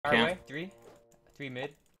Our way, three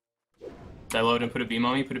mid. I load and put a beam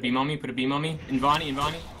on me, put a beam on me, put a beam on me. Invani.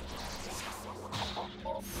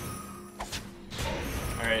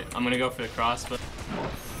 Alright, I'm gonna go for the cross, but.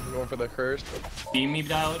 I'm going for the curse. Beam me,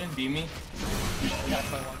 Dialodin, beam me. We got a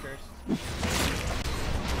 21 curse.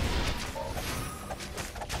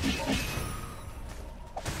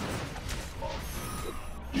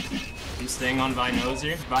 I'm staying on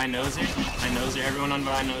Vinozer, everyone on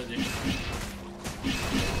Vinozer.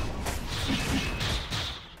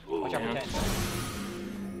 Watch out for 10.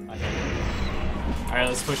 Alright,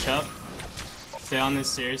 let's push up. Stay on this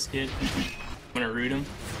Cirrus kid. I'm gonna root him.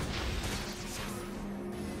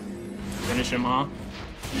 Finish him off.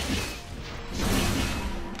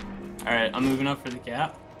 Alright, I'm moving up for the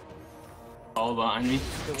cap. All behind me.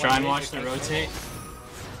 Try and watch the rotate.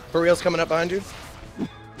 For real's coming up behind you.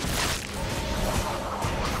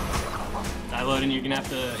 Dialodin, you're gonna have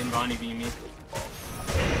to Invani beam me.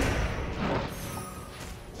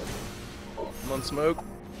 I'm on smoke.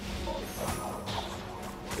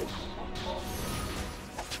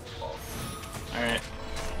 Alright.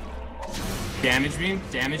 Damage beam.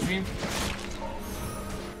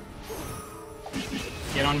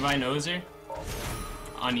 Get on Vinozer.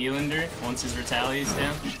 On Elander, once his retaliate's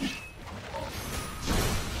down.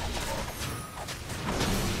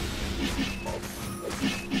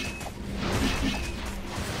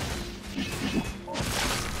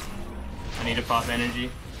 I need to pop energy.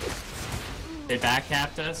 They back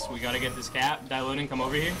capped us. We gotta get this cap. Dialodin, come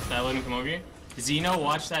over here. Xeno,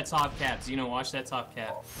 watch that top cap.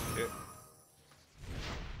 Okay.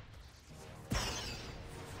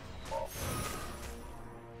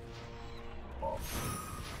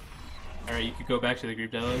 Alright, you could go back to the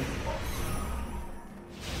group, Dialodin.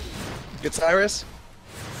 Get Cyrus.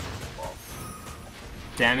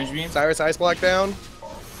 Damage beam. Cyrus ice block down.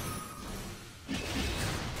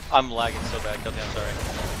 I'm lagging so bad, Kelty, I'm sorry.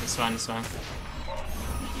 It's fine.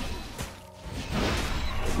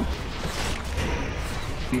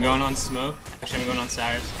 I'm going on smoke. Actually, I'm going on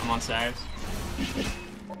Cyrus. I'm on Cyrus.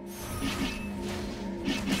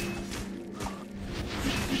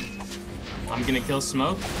 I'm gonna kill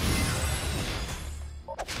smoke.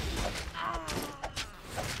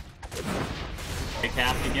 Get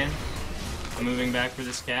capped again. I'm moving back for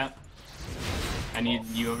this cap. I need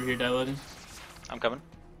you over here, Dialodin. I'm coming.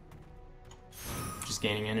 Just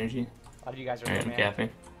gaining energy. A lot of you guys are Alright, good, I'm man. capping.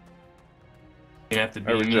 You have to I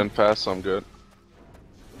beam regen me. fast, so I'm good.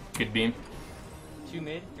 Good beam. 2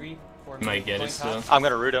 mid, 3, 4 You mid. might get Going it still. top. I'm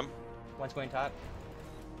gonna root him. One's going top.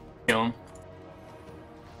 Kill him.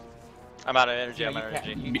 I'm out of energy, Yeah, I'm out of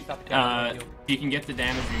energy. you stop the cap, heal. You can get the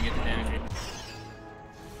damage ring,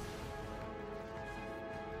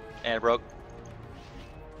 And it broke.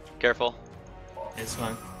 Careful. It's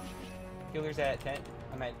fine. Healer's at tent.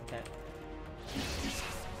 I'm at tent.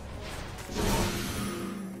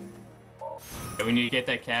 Yeah, we need to get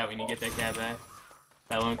that cat. Back.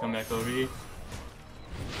 That one come back over here.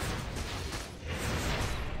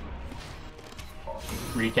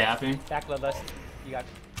 Recapping. Back bloodlust. You got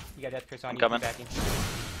death curse on I'm you. coming. Keep backing.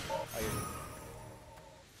 Oh, you're good.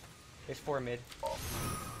 There's 4 mid.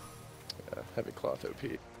 Yeah, heavy cloth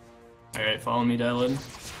OP. Alright, follow me, Dylan.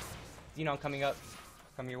 Xenon coming up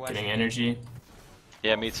from your west. Getting energy.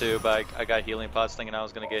 Yeah, me too, but I got healing pots thinking I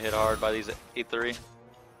was gonna get hit hard by these 8-3.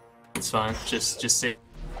 It's fine. Just say.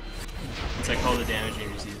 It's like all the damage you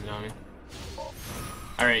use it on me.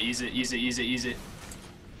 Alright, use it.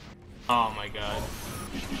 Oh my god.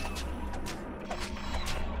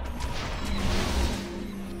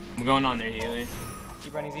 I'm going on there, healer.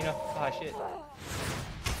 Keep running, Xeno. Ah, shit.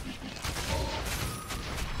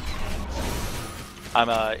 I'm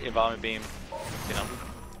involvement beam, you know.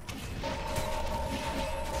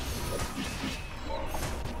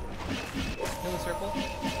 Heal the circle.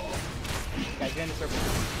 Guys, get in the circle.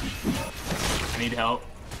 I need help.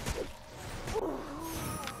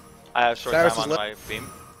 I have short Cyrus time is on my beam.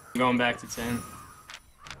 I'm going back to 10.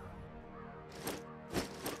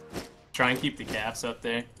 Try and keep the caps up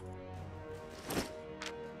there.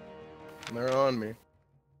 They're on me.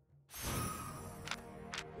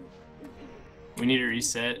 We need to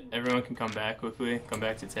reset. Everyone can come back quickly. Come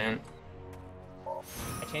back to 10.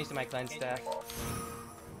 I changed to my cleanse staff.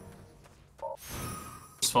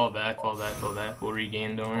 Just fall back. We'll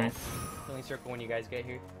regain, don't worry. Healing circle when you guys get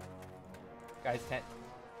here. Guys, tent.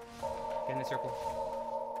 Get in the circle.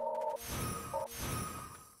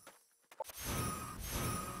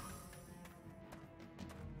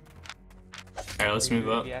 Alright, let's move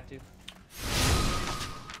up. If you have to.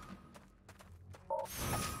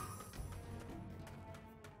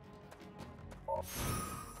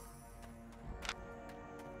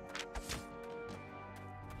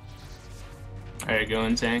 Alright, go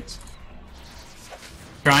in tanks.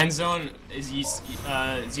 Grind zone is east.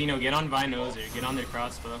 Zeno, get on Vinozer. Get on their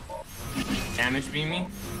crossbow. Damage beam me.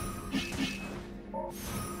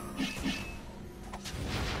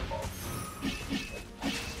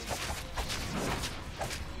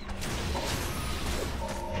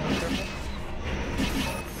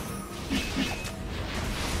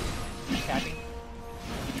 Capping.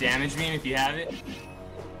 Damage beam if you have it.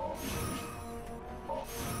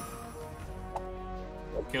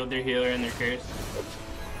 Killed their healer and their curse.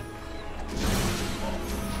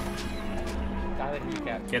 Tyler, who you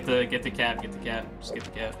cap? Get the cap. Get the cap. Just get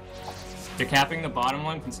the cap. They're capping the bottom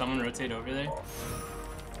one. Can someone rotate over there?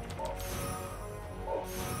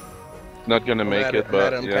 Not gonna make it,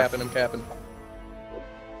 but I'm yeah. capping, I'm capping.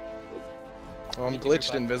 Oh, I'm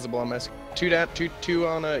glitched invisible on my two down, two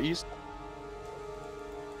on east.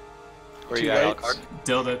 Where Two you at, lights. Alcard?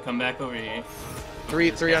 Dildo, come back over here.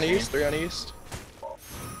 Three on east, three on east.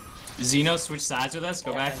 Zeno, switch sides with us.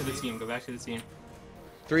 Go back to the team. Go back to the team.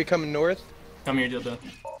 Three coming north. Come here, Dildo.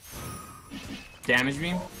 Damage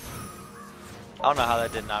beam. I don't know how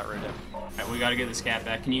that did not ruin him. Alright, we gotta get this cap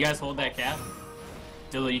back. Can you guys hold that cap?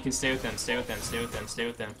 Dildo, you can stay with them. Stay with them. Stay with them. Stay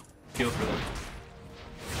with them. Kill for them.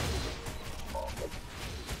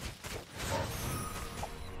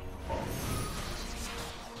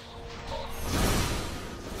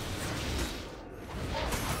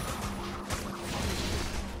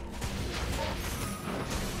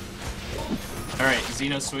 Alright,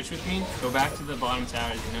 Zeno, switch with me. Go back to the bottom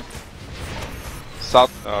tower, Zeno.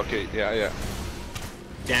 South. Okay, yeah.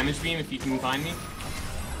 Damage beam if you can find me.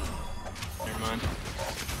 Never mind.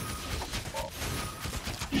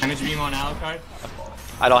 Damage beam on Alucard.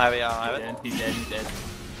 I don't have it. I don't have it. He's dead. He's dead.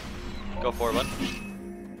 Go for it, bud.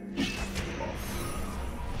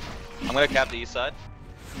 I'm gonna cap the east side.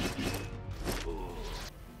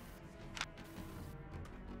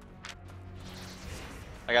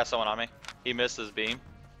 I got someone on me. He missed his beam.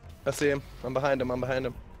 I see him. I'm behind him. I'm behind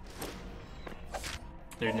him.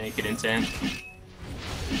 They're naked in 10.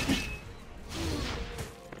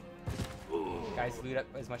 Guys, loot up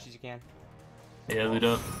as much as you can. Yeah, loot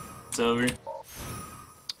up. It's over. Good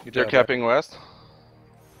They're job, capping west.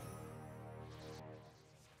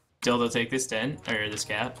 Dildo, take this 10, or this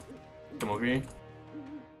cap. Come over here.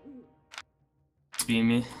 Beam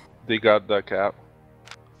me. They got the cap.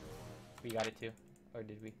 We got it too. Or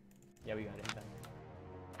did we? Yeah, we got it. Done.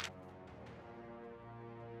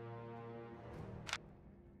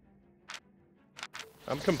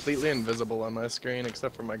 I'm completely invisible on my screen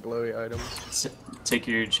except for my glowy items. Take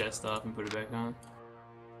your chest off and put it back on.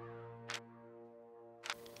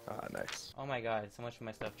 Ah, nice. Oh my god, so much of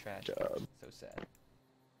my stuff trash. Good job. So sad.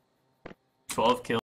 12 kills.